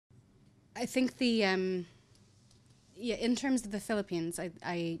I think the yeah, in terms of the Philippines,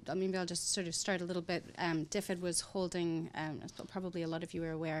 maybe I'll just sort of start a little bit. DFID was holding, as probably a lot of you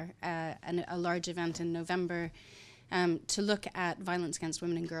are aware, a large event in November to look at violence against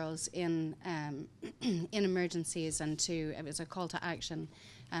women and girls in in emergencies, and it was a call to action.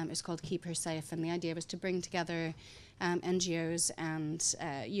 It's called Keep Her Safe, and the idea was to bring together NGOs and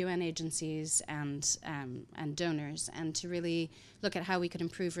UN agencies and donors, and to really look at how we could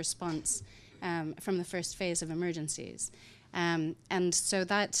improve response from the first phase of emergencies. And so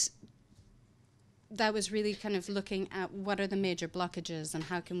that was really kind of looking at what are the major blockages and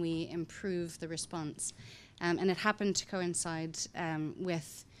how can we improve the response. And it happened to coincide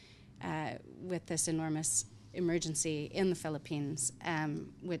with this enormous emergency in the Philippines,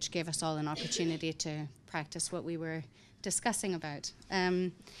 which gave us all an opportunity to practice what we were discussing about.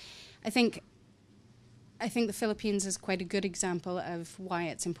 I think the Philippines is quite a good example of why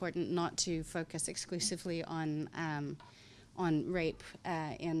it's important not to focus exclusively on rape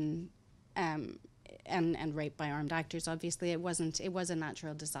and rape by armed actors. Obviously, it was a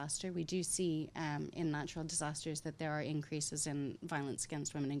natural disaster. We do see in natural disasters that there are increases in violence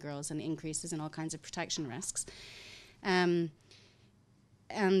against women and girls and increases in all kinds of protection risks. And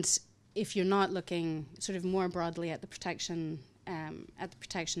if you're not looking sort of more broadly at the protection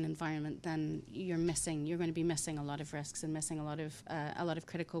environment, then you're going to be missing a lot of risks and missing a lot of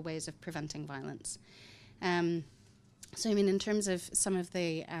critical ways of preventing violence. So, I mean, in terms of some of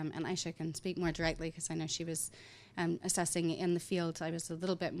the, and Aisha can speak more directly because I know she was assessing in the field. I was a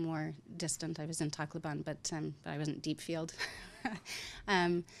little bit more distant. I was in Tacloban, but I wasn't deep field.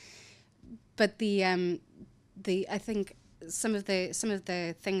 But I think some of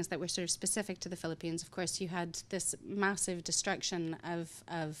the things that were sort of specific to the Philippines, of course, you had this massive destruction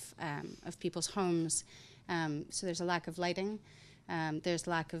of people's homes. So there's a lack of lighting. There's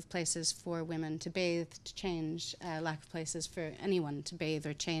lack of places for women to bathe, to change, lack of places for anyone to bathe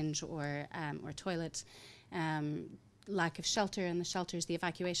or change or toilet, lack of shelter in the shelters. The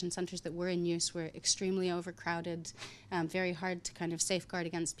evacuation centers that were in use were extremely overcrowded, very hard to kind of safeguard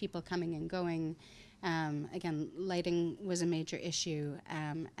against people coming and going. Again, lighting was a major issue,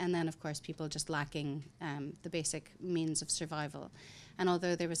 and then, of course, people just lacking the basic means of survival. And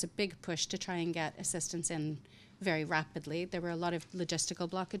although there was a big push to try and get assistance in very rapidly, there were a lot of logistical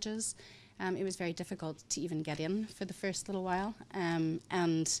blockages. It was very difficult to even get in for the first little while, and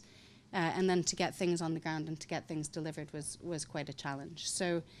then to get things on the ground and to get things delivered was quite a challenge.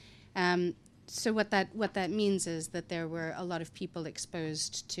 So what that means is that there were a lot of people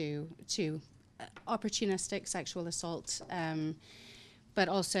exposed to opportunistic sexual assault, but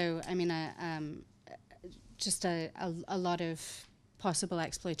also, I mean, just a lot of possible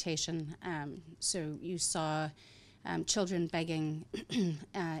exploitation. So you saw children begging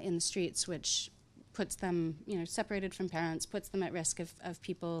in the streets, which puts them, separated from parents, puts them at risk of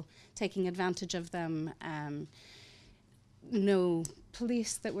people taking advantage of them. No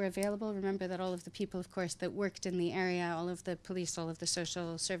police that were available. Remember that all of the people, of course, that worked in the area, all of the police, all of the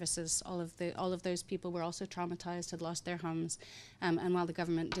social services, all of those people were also traumatized, had lost their homes. And while the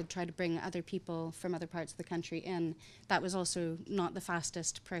government did try to bring other people from other parts of the country in, that was also not the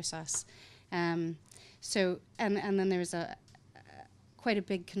fastest process. And then there was quite a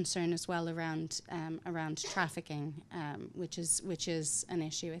big concern as well around trafficking, which is an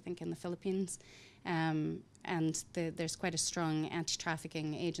issue, I think, in the Philippines. And there's quite a strong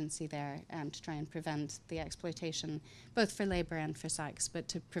anti-trafficking agency there to try and prevent the exploitation, both for labor and for sex, but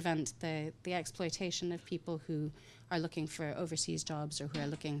to prevent the exploitation of people who are looking for overseas jobs or who are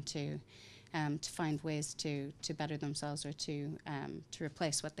looking to find ways to better themselves or to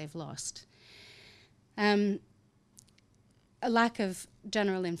replace what they've lost. A lack of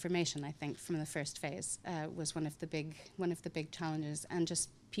general information, I think, from the first phase was one of the big challenges, and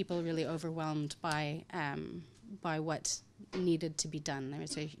just people really overwhelmed by what needed to be done. There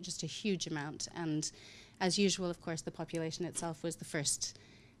was just a huge amount, and as usual, of course, the population itself was the first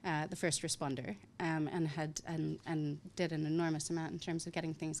responder, and did an enormous amount in terms of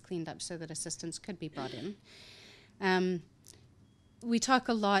getting things cleaned up so that assistance could be brought in. We talk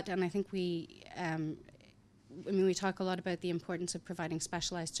a lot, and I think we talk a lot about the importance of providing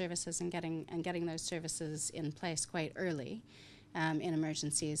specialized services and getting those services in place quite early in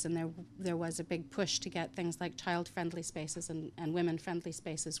emergencies. And there was a big push to get things like child-friendly spaces and women-friendly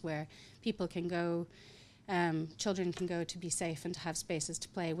spaces where people can go, children can go to be safe and to have spaces to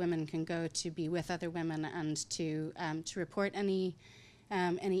play. Women can go to be with other women and to report any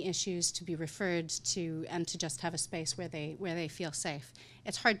any issues to be referred to, and to just have a space where they feel safe.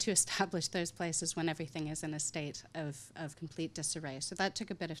 It's hard to establish those places when everything is in a state of complete disarray. So that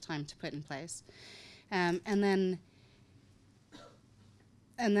took a bit of time to put in place. And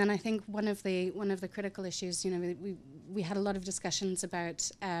then I think one of the critical issues, we had a lot of discussions about,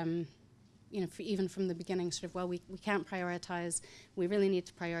 even from the beginning, sort of, well, we can't prioritize. We really need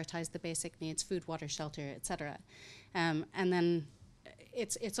to prioritize the basic needs: food, water, shelter, etc. And then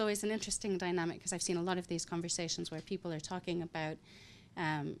it's always an interesting dynamic, because I've seen a lot of these conversations where people are talking about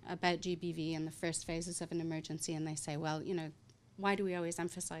GBV in the first phases of an emergency, and they say, well, why do we always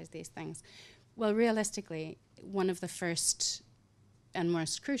emphasize these things? Well, realistically, one of the first and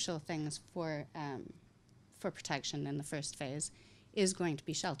most crucial things for protection in the first phase is going to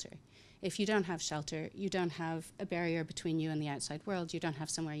be shelter. If you don't have shelter, you don't have a barrier between you and the outside world. You don't have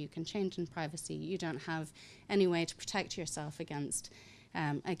somewhere you can change in privacy. You don't have any way to protect yourself against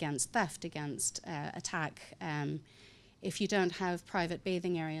theft, against attack. If you don't have private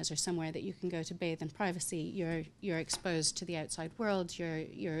bathing areas or somewhere that you can go to bathe in privacy, you're exposed to the outside world.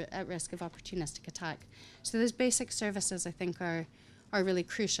 You're at risk of opportunistic attack. So those basic services, I think, are really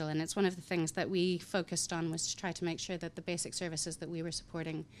crucial, and it's one of the things that we focused on, was to try to make sure that the basic services that we were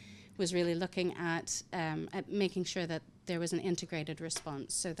supporting was really looking at making sure that there was an integrated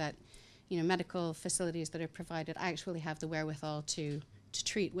response, so that medical facilities that are provided actually have the wherewithal to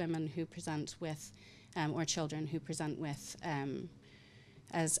treat women who present with or children who present with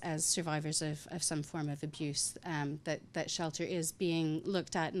as survivors of some form of abuse, that shelter is being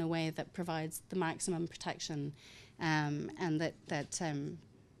looked at in a way that provides the maximum protection, and that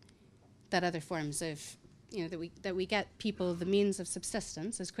other forms of, that we get people the means of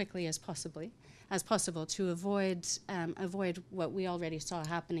subsistence as quickly as possible to avoid what we already saw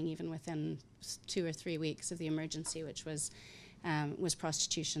happening even within 2 or 3 weeks of the emergency, which was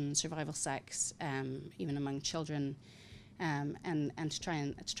prostitution, survival sex, even among children, and to try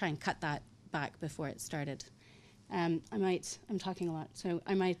and cut that back before it started. I'm talking a lot, so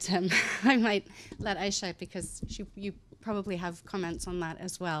I might let Aisha, because you probably have comments on that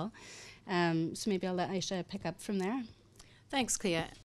as well. So maybe I'll let Aisha pick up from there. Thanks, Clea.